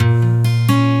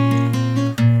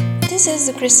This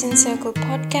is the Christian Circle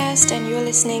podcast, and you're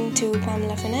listening to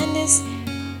Pamela Fernandez,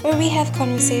 where we have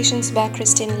conversations about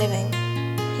Christian living.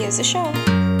 Here's the show.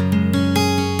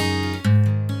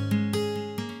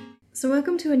 So,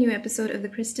 welcome to a new episode of the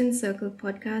Christian Circle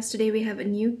podcast. Today we have a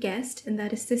new guest, and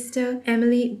that is Sister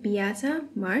Emily Beata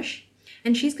Marsh,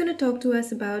 and she's going to talk to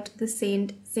us about the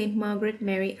Saint Margaret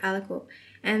Mary Alacoque.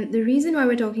 And the reason why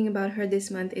we're talking about her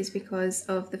this month is because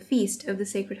of the Feast of the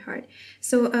Sacred Heart.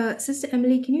 So, Sister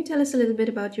Emily, can you tell us a little bit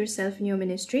about yourself and your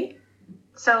ministry?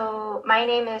 So, my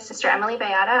name is Sister Emily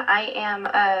Beata. I am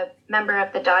a member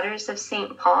of the Daughters of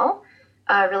St. Paul,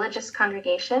 a religious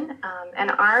congregation, and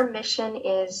our mission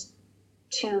is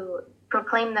to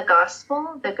proclaim the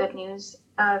gospel, the good news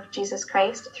of Jesus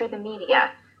Christ, through the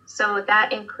media. So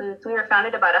that includes, we were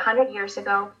founded about 100 years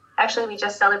ago. Actually, we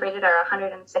just celebrated our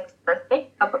 106th birthday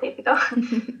a couple days ago.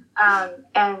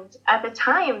 And at the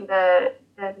time, the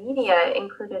media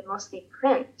included mostly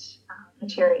print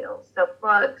materials, so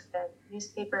books and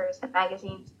newspapers and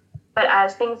magazines. But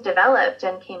as things developed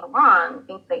and came along,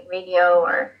 things like radio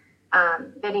or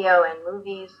video and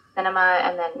movies, cinema,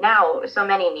 and then now so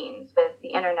many means with the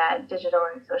internet, digital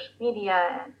and social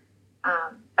media. And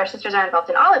our sisters are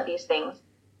involved in all of these things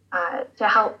to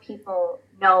help people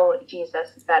know Jesus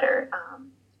better,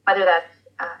 whether that's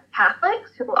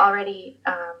Catholics who already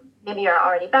maybe are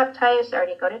already baptized,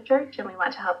 already go to church, and we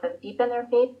want to help them deepen their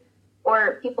faith,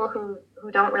 or people who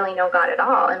don't really know God at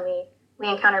all. And we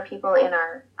encounter people in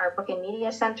our book and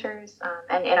media centers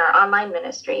and in our online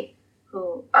ministry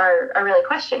who are really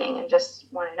questioning and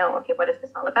just want to know, okay, what is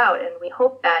this all about? And we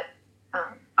hope that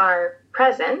our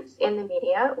presence in the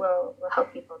media will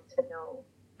help people to know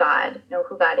God, know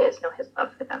who God is, know his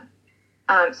love for them.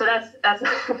 So that's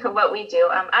what we do.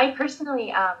 I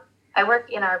personally, I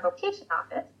work in our vocation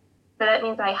office. So that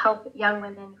means I help young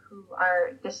women who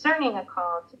are discerning a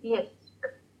call to be a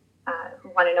sister, who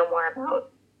want to know more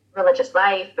about religious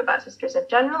life, about sisters in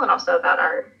general, and also about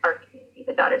our community,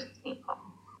 the Daughters of St. Paul.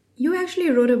 You actually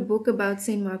wrote a book about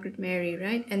Saint Margaret Mary,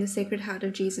 right? And the Sacred Heart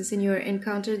of Jesus in your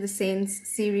Encounter the Saints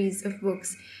series of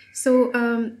books. So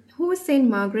who was Saint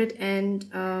Margaret, and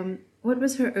what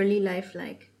was her early life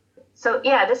like? So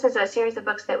yeah, this is a series of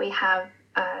books that we have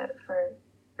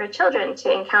for children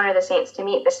to encounter the saints, to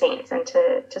meet the saints, and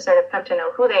to sort of come to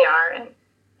know who they are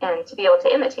and to be able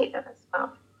to imitate them as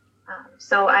well.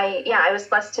 So I was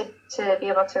blessed to be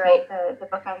able to write the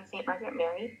book on Saint Margaret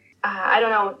Mary. I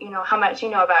don't know how much you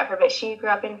know about her, but she grew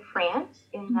up in France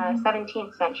in the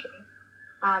 17th century.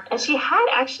 And she had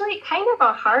actually kind of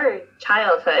a hard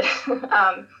childhood.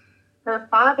 Her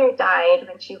father died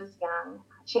when she was young.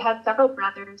 She had several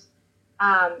brothers,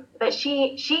 but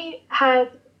she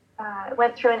had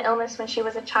went through an illness when she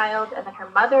was a child, and then her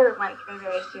mother went through a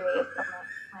very serious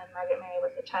illness when Margaret Mary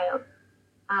was a child.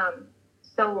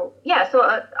 So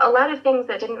a lot of things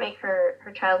that didn't make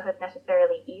her childhood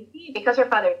necessarily easy. Because her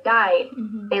father died,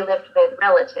 they lived with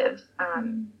relatives.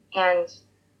 And,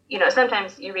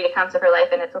 sometimes you read accounts of her life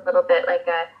and it's a little bit like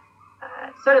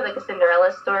sort of like a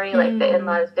Cinderella story, like the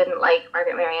in-laws didn't like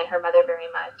Margaret Mary and her mother very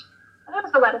much. And there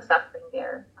was a lot of suffering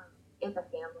there in the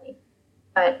family.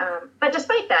 But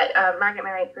despite that, Margaret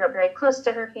Mary grew up very close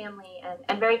to her family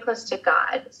and very close to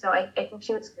God. So I think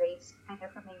she was graced kind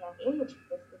of from a young age with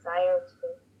this desire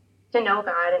to know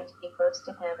God and to be close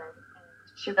to him. And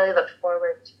she really looked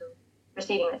forward to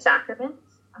receiving the sacraments,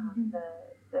 the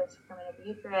sacrament of the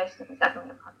Eucharist and the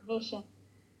sacrament of confirmation.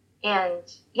 And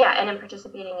in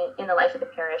participating in the life of the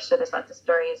parish. So there's lots of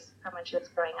stories from when she was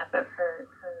growing up of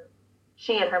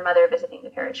she and her mother visiting the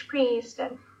parish priest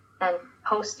and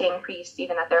hosting priests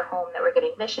even at their home that were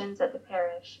giving missions at the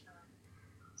parish.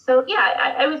 So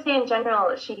I would say in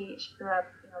general she grew up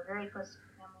very close to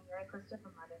her family, very close to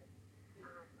her mother,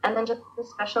 and then just this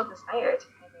special desire to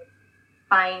kind of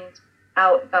find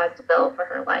out God's will for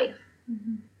her life.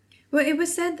 Well, it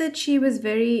was said that she was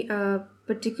very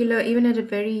particular, even at a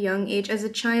very young age, as a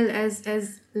child,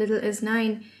 as little as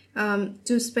 9,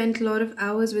 to spend a lot of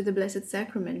hours with the Blessed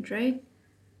Sacrament, right?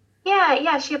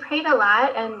 Yeah, she prayed a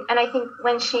lot, and I think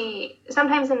when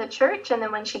sometimes in the church, and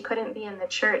then when she couldn't be in the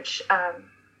church,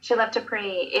 she loved to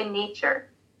pray in nature.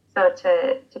 So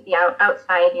to be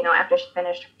outside, after she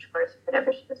finished her chores,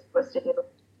 whatever she was supposed to do,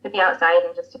 to be outside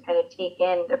and just to kind of take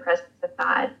in the presence of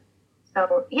God.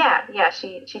 So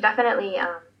she definitely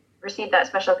received that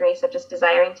special grace of just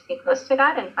desiring to be close to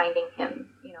God and finding him,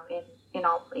 in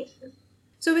all places.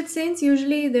 So with saints,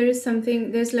 usually there's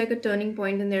like a turning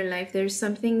point in their life. There's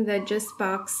something that just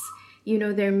sparks,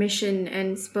 their mission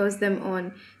and spurs them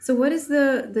on. So what is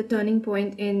the turning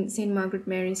point in Saint Margaret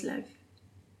Mary's life?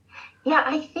 Yeah,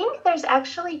 I think there's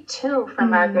actually two for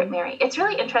Margaret Mary. It's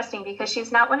really interesting because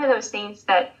she's not one of those saints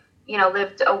that,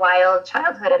 lived a wild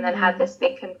childhood and then had this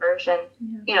big conversion,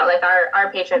 like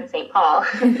our patron St. Paul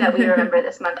that we remember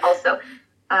this month also.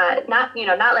 Not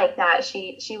like that.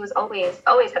 She was always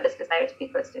had this desire to be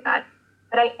close to God.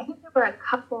 But I think there were a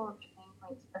couple of turning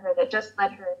points for her that just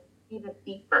led her even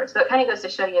deeper. So it kind of goes to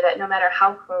show you that no matter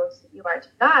how close you are to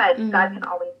God, God can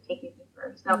always take you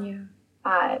deeper. So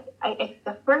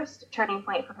the first turning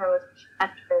point for her was when she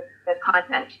entered the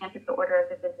convent. She entered the Order of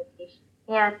the Visitation,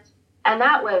 and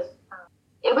that was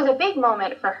it was a big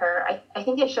moment for her. I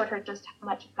think it showed her just how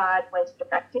much God was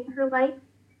directing her life,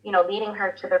 leading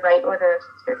her to the right order of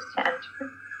sisters to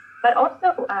enter. But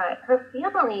also, her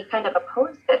family kind of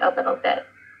opposed it a little bit.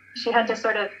 She had to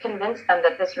sort of convince them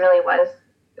that this really was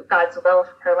God's will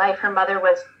for her life. Her mother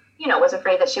was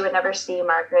afraid that she would never see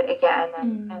Margaret again,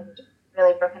 and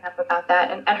really broken up about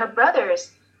that. And her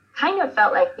brothers kind of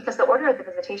felt like, because the Order of the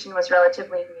Visitation was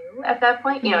relatively new at that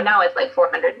point, now it's like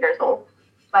 400 years old.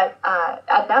 But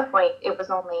at that point, it was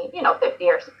only, 50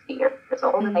 or 60 years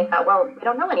old. And they thought, well, we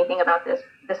don't know anything about this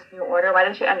new order. Why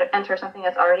don't you enter something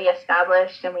that's already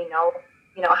established and we know,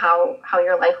 how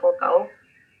your life will go.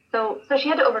 So she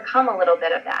had to overcome a little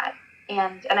bit of that.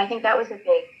 And I think that was a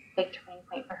big turning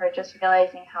point for her, just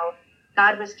realizing how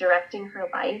God was directing her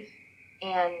life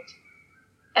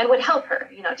and would help her,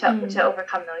 to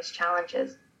overcome those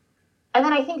challenges. And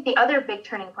then I think the other big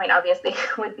turning point, obviously,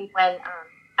 would be when,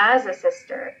 as a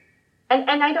sister, and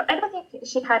I don't think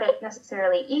she had it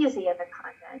necessarily easy in the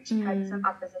convent. She had some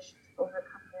opposition to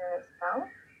overcome there as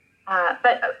well,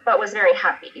 but was very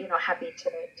happy, happy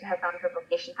to have found her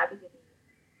vocation, happy to be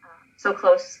so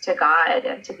close to God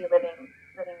and to be living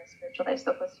a spiritual life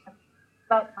so close to Him.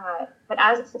 But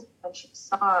as a sister,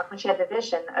 when she had the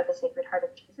vision of the Sacred Heart of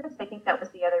Jesus, I think that was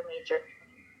the other major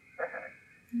thing for her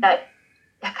that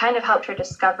kind of helped her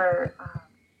discover,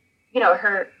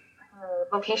 her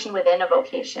vocation within a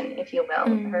vocation, if you will,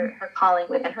 her calling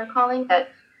within her calling. That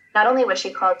not only was she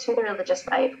called to the religious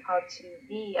life, called to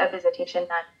be a visitation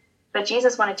nun, but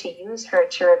Jesus wanted to use her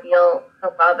to reveal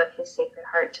the love of His Sacred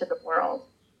Heart to the world.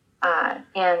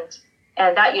 And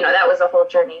that was a whole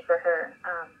journey for her.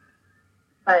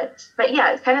 But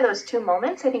yeah, it's kind of those two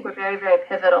moments I think were very, very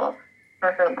pivotal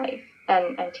for her life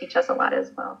and teach us a lot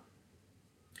as well.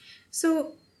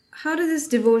 So how did this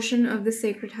devotion of the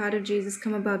Sacred Heart of Jesus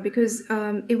come about? Because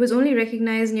it was only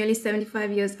recognized nearly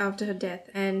 75 years after her death,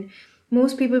 and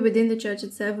most people within the church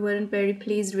itself weren't very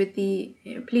pleased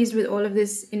with all of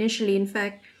this initially. In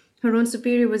fact, her own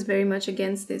superior was very much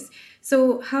against this.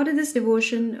 So how did this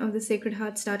devotion of the Sacred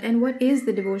Heart start, and what is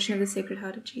the devotion of the Sacred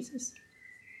Heart of Jesus?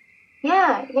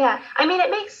 Yeah. I mean, it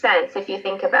makes sense if you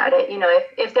think about it.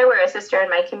 If there were a sister in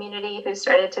my community who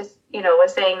started to,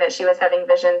 was saying that she was having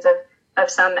visions of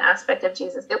some aspect of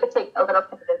Jesus, it would take a little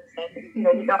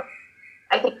convincing.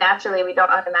 I think naturally we don't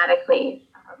automatically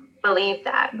believe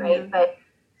that, right? But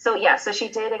so she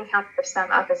did encounter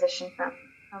some opposition from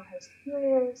her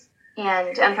superiors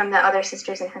and from the other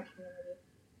sisters in her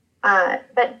community.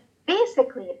 But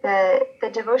basically,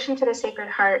 the devotion to the Sacred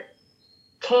Heart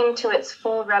came to its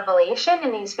full revelation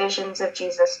in these visions of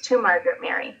Jesus to Margaret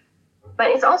Mary. But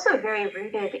it's also very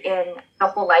rooted in the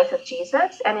whole life of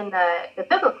Jesus and in the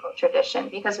biblical tradition,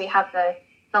 because we have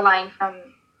the line from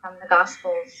the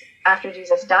Gospels, after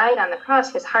Jesus died on the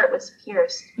cross, His heart was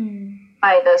pierced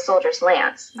by the soldier's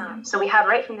lance. So we have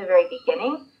right from the very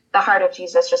beginning the heart of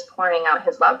Jesus just pouring out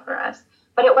His love for us.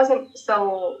 But it wasn't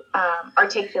so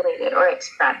articulated or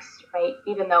expressed, right?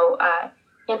 Even though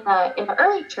in the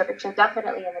early church, and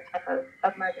definitely in the time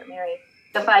of Margaret Mary,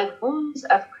 the 5 wounds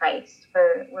of Christ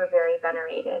were very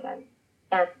venerated,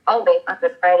 and always on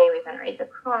Good Friday we venerate the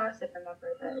cross and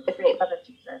remember the great love of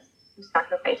Jesus who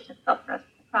sacrificed Himself for us on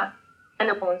the cross, and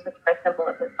the wounds, which are a symbol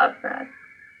of His love for us.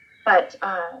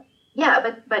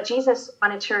 But Jesus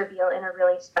wanted to reveal in a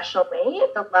really special way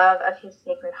the love of His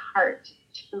Sacred Heart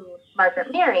to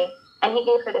Margaret Mary, and He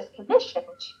gave her this commission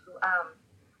to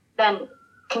then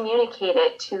communicate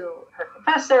it to her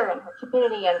confessor and her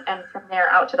community, and from there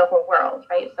out to the whole world,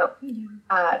 right? So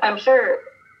I'm sure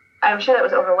that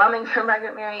was overwhelming for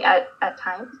Margaret Mary at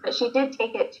times, but she did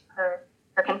take it to her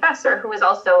confessor, who was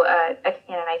also a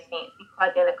canonized saint,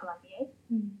 Claude de la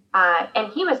Colombier,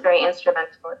 and he was very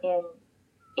instrumental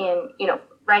in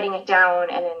writing it down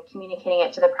and in communicating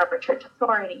it to the proper church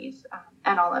authorities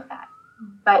and all of that.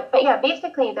 But yeah,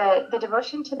 basically the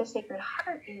devotion to the Sacred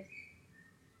Heart is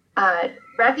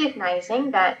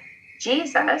recognizing that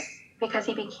Jesus, because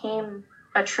He became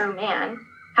a true man,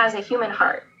 has a human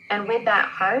heart, and with that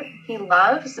heart He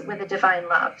loves with a divine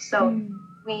love. So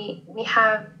we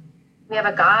have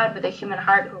a God with a human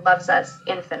heart who loves us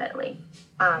infinitely.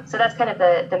 So that's kind of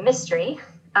the mystery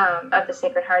of the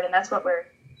Sacred Heart, and that's what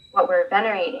we're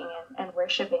venerating and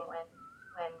worshiping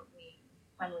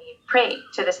when we pray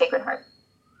to the Sacred Heart.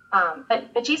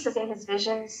 But Jesus, in his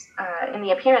visions, in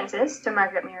the appearances to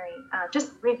Margaret Mary,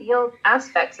 just revealed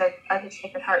aspects of his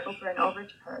Sacred Heart over and over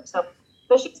to her. So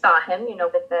she saw him,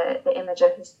 with the image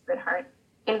of his Sacred Heart.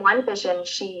 In one vision,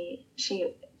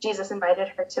 Jesus invited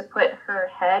her to put her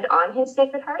head on his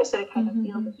Sacred Heart, so to kind of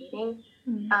feel the beating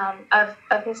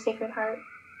of his Sacred Heart.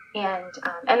 And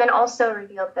then also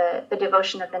revealed the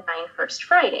devotion of the 9 First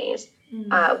Fridays,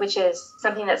 which is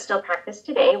something that's still practiced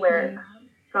today, where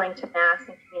going to Mass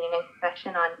and communion and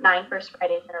confession on 9 First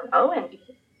Fridays in a row, and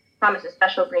Jesus promises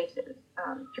special graces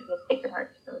through his Sacred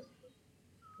Heart to those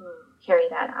who carry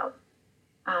that out.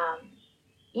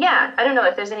 I don't know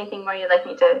if there's anything more you'd like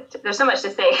me to there's so much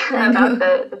to say about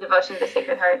the devotion to the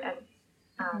Sacred Heart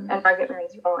and Margaret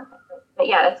Mary's role in it. But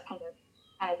that's kind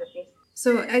of the basic.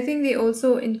 So I think they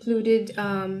also included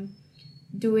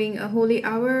doing a holy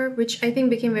hour, which I think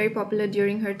became very popular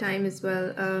during her time as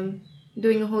well.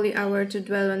 Doing a holy hour to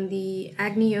dwell on the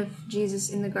agony of Jesus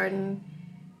in the garden.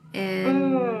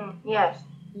 And yes.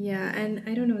 Yeah, and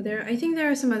I don't know, I think there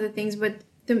are some other things, but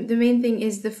the main thing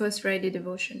is the First Friday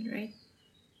devotion, right?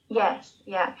 Yes,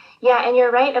 yeah, and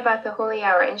you're right about the holy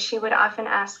hour, and she would often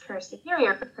ask her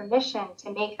superior for permission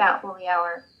to make that holy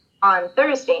hour on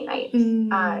Thursday nights,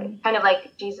 kind of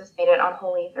like Jesus made it on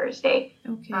Holy Thursday.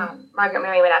 Okay. Margaret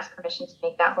Mary would ask permission to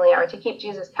make that holy hour to keep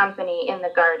Jesus company in the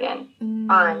garden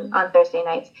on Thursday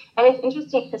nights. And it's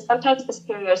interesting because sometimes the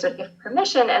superiors would give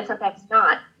permission and sometimes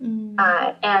not.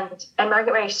 And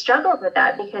Margaret Mary struggled with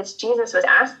that because Jesus was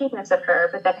asking this of her,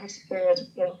 but then her superiors were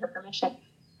giving her permission.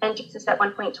 And Jesus at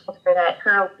one point told her that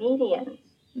her obedience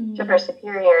to her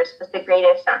superiors was the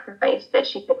greatest sacrifice that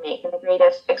she could make and the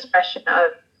greatest expression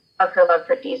of her love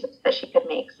for Jesus that she could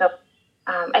make. So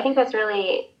I think that's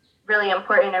really, really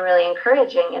important and really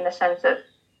encouraging in the sense of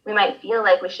we might feel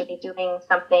like we should be doing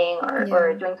something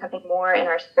or doing something more in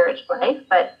our spiritual life,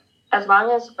 but as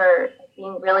long as we're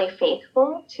being really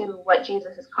faithful to what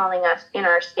Jesus is calling us in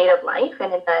our state of life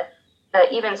and in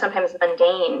the even sometimes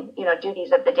mundane,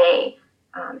 duties of the day,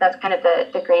 that's kind of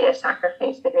the greatest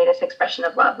sacrifice, the greatest expression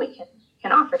of love we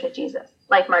can offer to Jesus,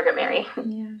 like Margaret Mary.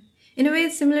 Yeah. In a way,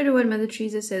 it's similar to what Mother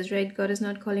Teresa says, right? God is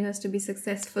not calling us to be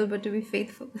successful, but to be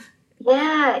faithful.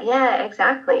 Yeah,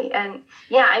 exactly. And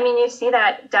you see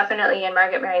that definitely in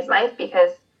Margaret Mary's life,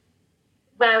 because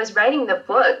when I was writing the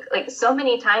book, like so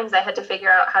many times I had to figure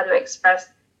out how to express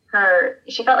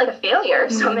she felt like a failure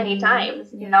so many times,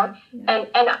 Yeah.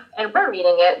 And we're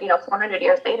reading it, 400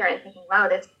 years later and thinking, wow,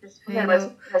 this woman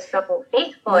was so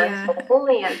faithful and so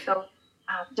holy and so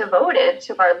devoted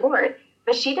to our Lord.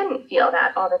 But she didn't feel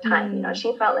that all the time.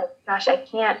 She felt like, gosh, I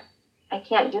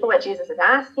can't do what Jesus is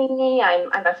asking me.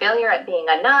 I'm a failure at being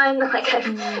a nun. Like,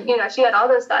 she had all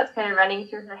those thoughts kind of running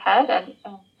through her head. And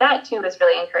that too was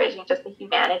really encouraging, just the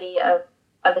humanity of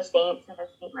the saints and of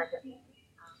Saint Margaret Mary.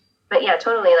 But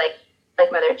totally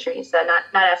like Mother Teresa, not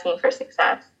asking for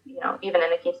success, even in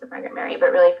the case of Margaret Mary,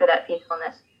 but really for that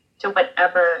faithfulness to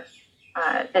whatever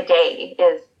the day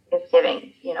is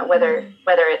giving, whether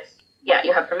it's,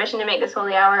 you have permission to make this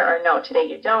holy hour or no, today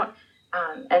you don't,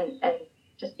 and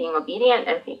just being obedient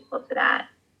and faithful to that.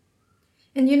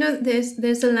 And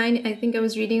there's a line I think I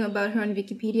was reading about her on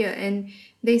Wikipedia, and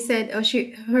they said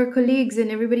her colleagues and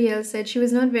everybody else said she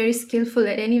was not very skillful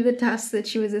at any of the tasks that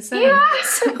she was assigned. Yeah.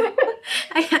 So,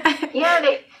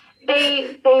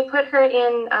 they put her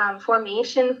in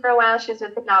formation for a while. She was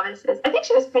with the novices. I think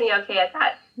she was pretty okay at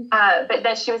that. But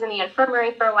then she was in the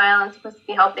infirmary for a while and supposed to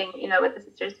be helping, with the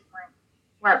sisters who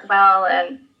weren't well,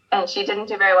 and she didn't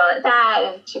do very well at that,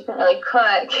 and she couldn't really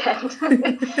cook.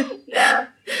 And yeah.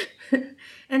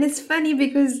 And it's funny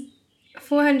because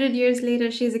 400 years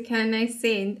later, she's a canonized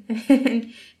saint,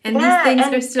 and these things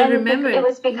are still remembered. It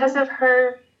was because of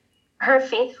her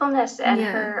faithfulness and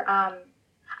her.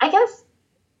 I guess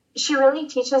she really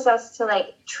teaches us to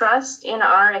trust in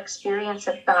our experience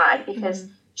of God, because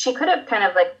she could have kind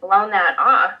of blown that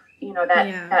off,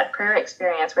 that prayer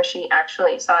experience where she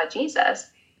actually saw Jesus,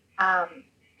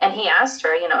 and he asked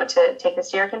her, to take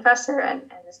this to your confessor, and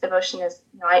this devotion is,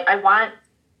 I want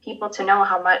people to know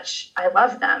how much I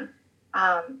love them.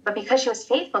 But because she was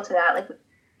faithful to that,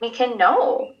 we can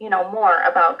know, more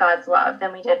about God's love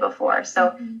than we did before.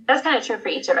 So that's kind of true for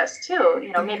each of us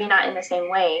too, maybe not in the same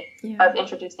way of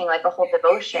introducing a whole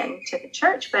devotion to the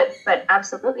church, but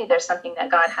absolutely there's something that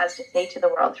God has to say to the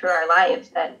world through our lives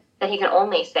that he can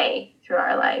only say through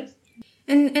our lives.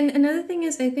 And another thing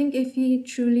is, I think if he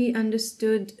truly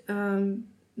understood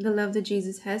the love that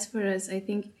Jesus has for us, I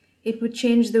think it would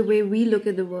change the way we look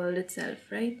at the world itself,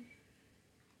 right?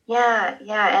 Yeah,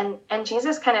 and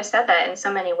Jesus kind of said that in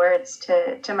so many words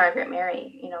to Margaret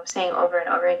Mary, saying over and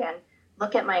over again,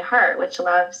 "Look at my heart, which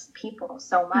loves people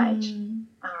so much."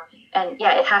 And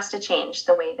yeah, it has to change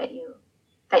the way that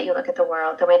you look at the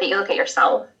world, the way that you look at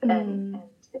yourself and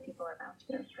the people around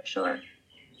you, for sure.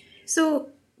 So,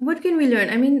 what can we learn?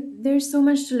 I mean, there's so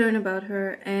much to learn about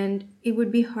her, and it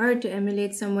would be hard to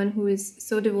emulate someone who is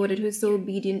so devoted, who is so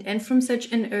obedient, and from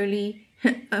such an early,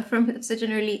 from such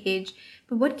an early age.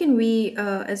 But what can we,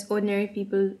 as ordinary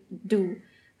people, do,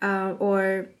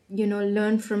 or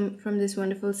learn from this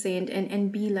wonderful saint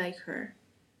and be like her?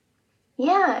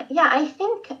 Yeah, I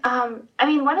think,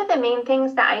 one of the main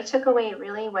things that I took away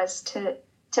really was to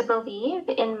believe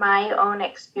in my own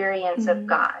experience of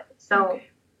God. So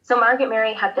Margaret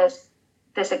Mary had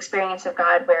this experience of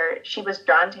God where she was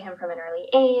drawn to him from an early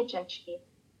age, and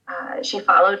she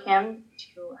followed him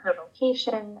to her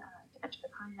vocation, to enter the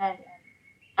convent,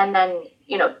 and then,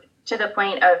 to the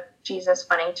point of Jesus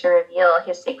wanting to reveal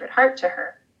his Sacred Heart to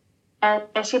her.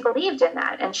 And she believed in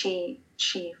that, and she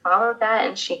followed that,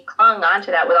 and she clung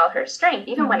onto that with all her strength,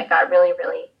 even when it got really,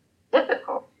 really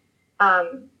difficult.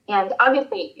 And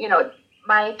obviously,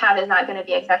 my path is not going to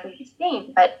be exactly the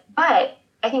same, but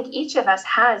I think each of us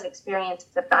has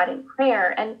experiences of God in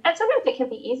prayer, and sometimes it can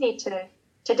be easy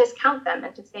to discount them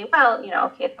and to say, well,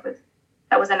 okay,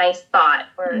 that was a nice thought,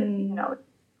 or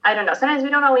I don't know. Sometimes we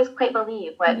don't always quite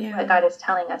believe what God is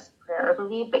telling us in prayer, or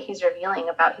believe that he's revealing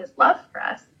about his love for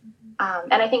us.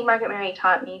 And I think Margaret Mary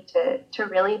taught me to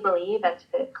really believe and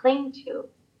to cling to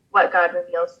what God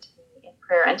reveals to me in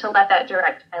prayer, and to let that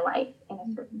direct my life in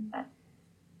a certain sense.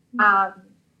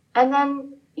 And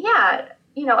then,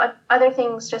 other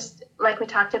things, just like we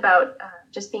talked about,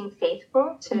 just being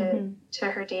faithful to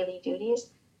her daily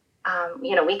duties.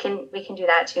 We can do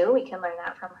that too. We can learn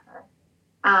that from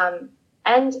her.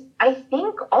 And I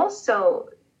think also,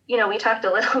 we talked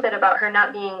a little bit about her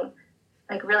not being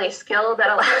like really skilled at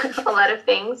a lot of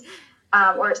things,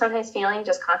 or sometimes feeling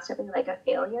just constantly like a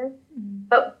failure.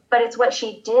 But it's what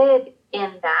she did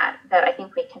in that I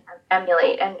think we can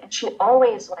emulate. And she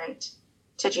always went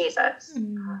to Jesus.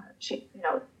 She,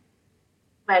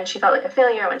 when she felt like a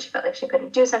failure, when she felt like she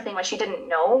couldn't do something, when she didn't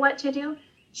know what to do,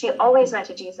 she always went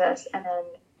to Jesus, and then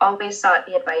always sought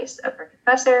the advice of her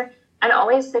confessor, and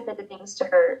always submitted things to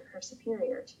her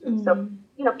superior too. So,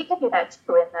 we can do that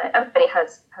too, in that everybody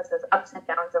has those ups and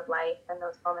downs of life, and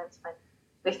those moments when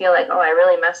we feel like, oh, I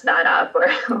really messed that up,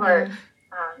 or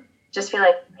just feel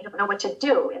like I don't know what to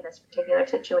do in this particular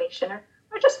situation,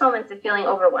 or just moments of feeling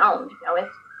overwhelmed.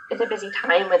 It's a busy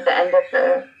time with the end of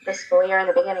the school year and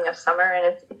the beginning of summer, and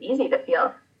it's easy to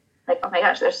feel like, oh my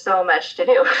gosh, there's so much to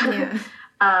do. Yeah.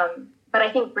 But I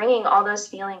think bringing all those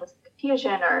feelings of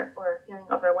confusion or feeling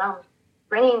overwhelmed,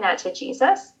 bringing that to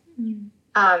Jesus,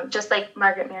 just like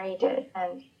Margaret Mary did,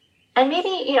 and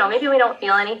maybe we don't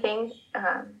feel anything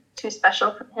too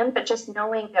special from him, but just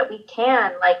knowing that we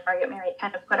can, like Margaret Mary,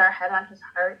 kind of put our head on his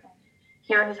heart and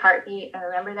hear his heartbeat and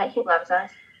remember that he loves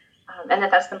us, and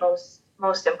that's the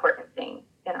most important thing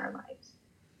in our lives.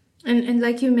 And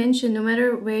like you mentioned, no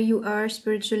matter where you are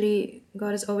spiritually,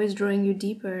 God is always drawing you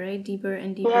deeper, right? Deeper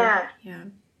and deeper.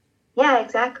 Yeah,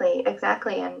 exactly.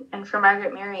 And for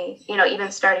Margaret Mary,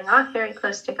 even starting off very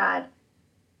close to God,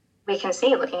 we can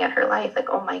see, looking at her life, like,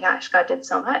 oh my gosh, God did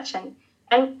so much. And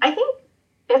I think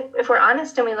if we're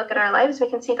honest and we look at our lives,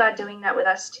 we can see God doing that with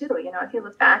us too. If you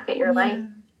look back at your life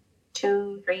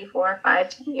 2, 3, 4, 5,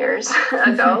 10 years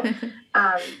ago,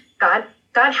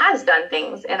 God has done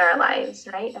things in our lives,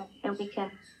 right? And we can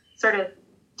sort of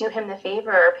do him the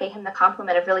favor or pay him the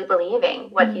compliment of really believing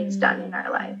what he's done in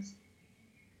our lives.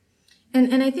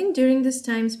 And I think during this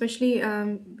time, especially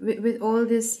with all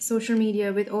this social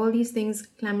media, with all these things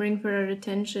clamoring for our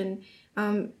attention,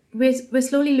 we're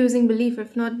slowly losing belief,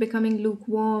 if not becoming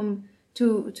lukewarm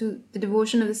to the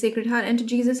devotion of the Sacred Heart and to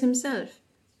Jesus himself.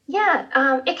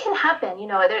 Yeah, it can happen.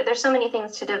 There's so many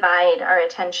things to divide our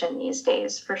attention these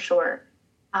days, for sure.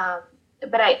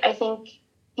 But I think,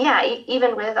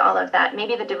 even with all of that,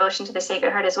 maybe the devotion to the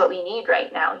Sacred Heart is what we need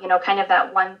right now. Kind of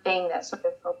that one thing that sort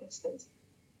of focuses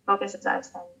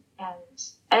us,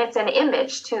 and it's an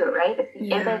image too, right? It's the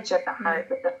image of the heart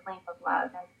with the flame of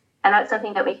love, and that's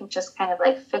something that we can just kind of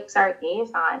like fix our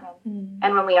gaze on.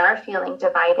 And when we are feeling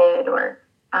divided, or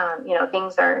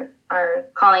things are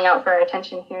calling out for our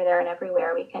attention here, there, and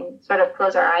everywhere, we can sort of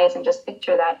close our eyes and just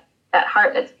picture that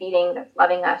heart that's beating, that's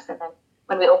loving us, and then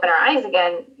when we open our eyes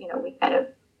again,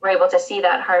 we're able to see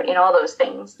that heart in all those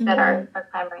things that are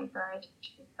clamoring for our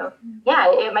attention. So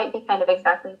it might be kind of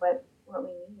exactly what we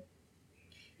need.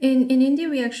 In India,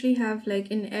 we actually have, like,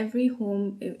 in every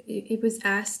home, it was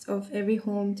asked of every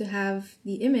home to have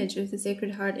the image of the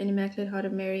Sacred Heart and Immaculate Heart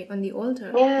of Mary on the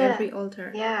altar, Yeah. every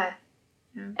altar. Yeah.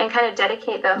 Yeah. And kind of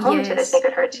dedicate the home to the Yes.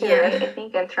 Sacred Heart too, Yeah. right? I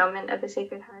think enthronement of the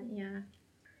Sacred Heart. Yeah.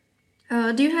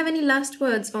 Do you have any last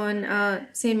words on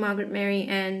Saint Margaret Mary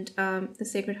and the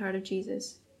Sacred Heart of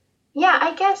Jesus? Yeah,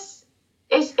 I guess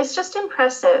it's just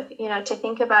impressive, to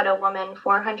think about a woman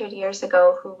 400 years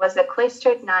ago who was a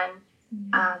cloistered nun,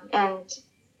 and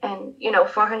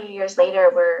 400 years later,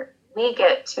 where we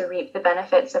get to reap the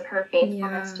benefits of her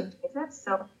faithfulness to Jesus.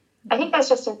 So I think that's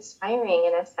just inspiring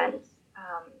in a sense.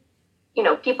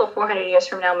 People 400 years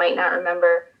from now might not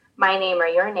remember my name or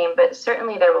your name, but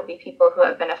certainly there will be people who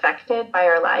have been affected by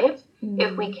our lives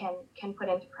if we can put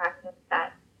into practice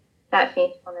that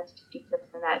faithfulness to Jesus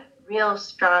and that real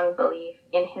strong belief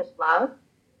in his love.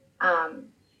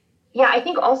 I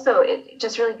think also it's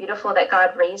just really beautiful that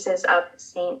God raises up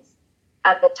saints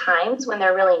at the times when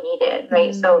they're really needed,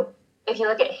 right? So if you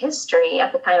look at history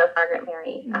at the time of Margaret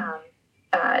Mary,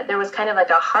 there was kind of like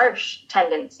a harsh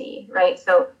tendency, right?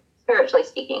 So spiritually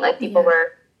speaking, like people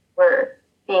were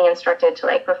being instructed to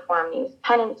like perform these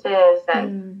penances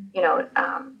and,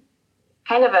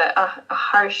 kind of a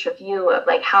harsh view of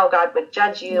like how God would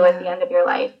judge you at the end of your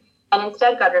life. And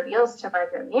instead, God reveals to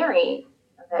Margaret Mary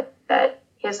that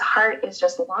his heart is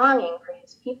just longing for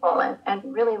his people and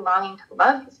really longing to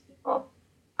love his people.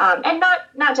 And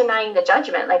not denying the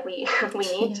judgment. Like we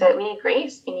need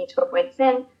grace. We need to avoid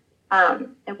sin.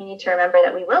 And we need to remember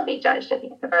that we will be judged at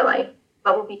the end of our life,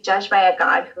 but we'll be judged by a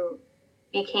God who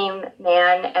became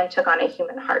man and took on a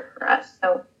human heart for us.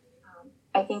 So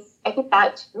I think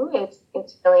that too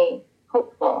it's really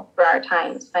hopeful for our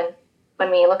times when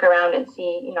we look around and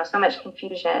see so much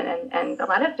confusion and a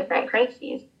lot of different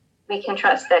crises. We can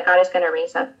trust that God is going to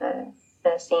raise up the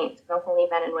saints, the holy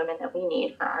men and women that we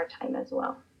need for our time as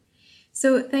well.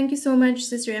 So thank you so much,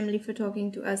 Sister Emily, for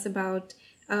talking to us about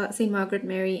St. Margaret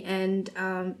Mary and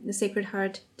the Sacred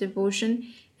Heart devotion.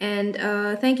 And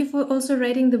thank you for also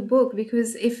writing the book,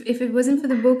 because if it wasn't for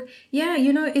the book,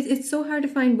 it's so hard to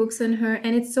find books on her,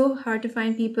 and it's so hard to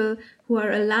find people who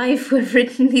are alive who have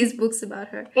written these books about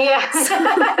her. Yeah.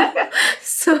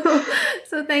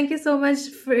 So thank you so much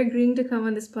for agreeing to come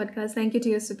on this podcast. Thank you to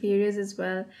your superiors as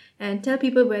well. And tell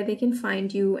people where they can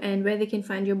find you and where they can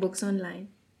find your books online.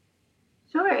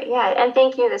 Sure, yeah. And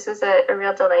thank you. This was a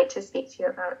real delight to speak to you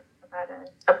about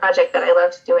a project that I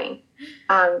loved doing.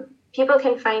 People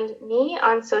can find me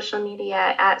on social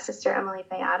media at Sister Emily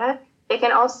Beata. They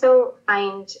can also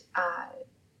find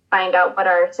out what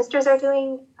our sisters are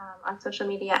doing on social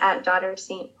media at Daughters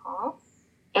St. Paul.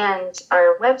 And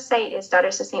our website is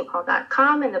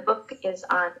daughtersofstpaul.com, and the book is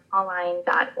on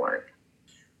online.org.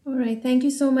 All right. Thank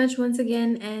you so much once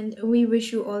again, and we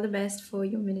wish you all the best for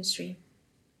your ministry.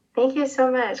 Thank you so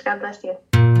much. God bless you.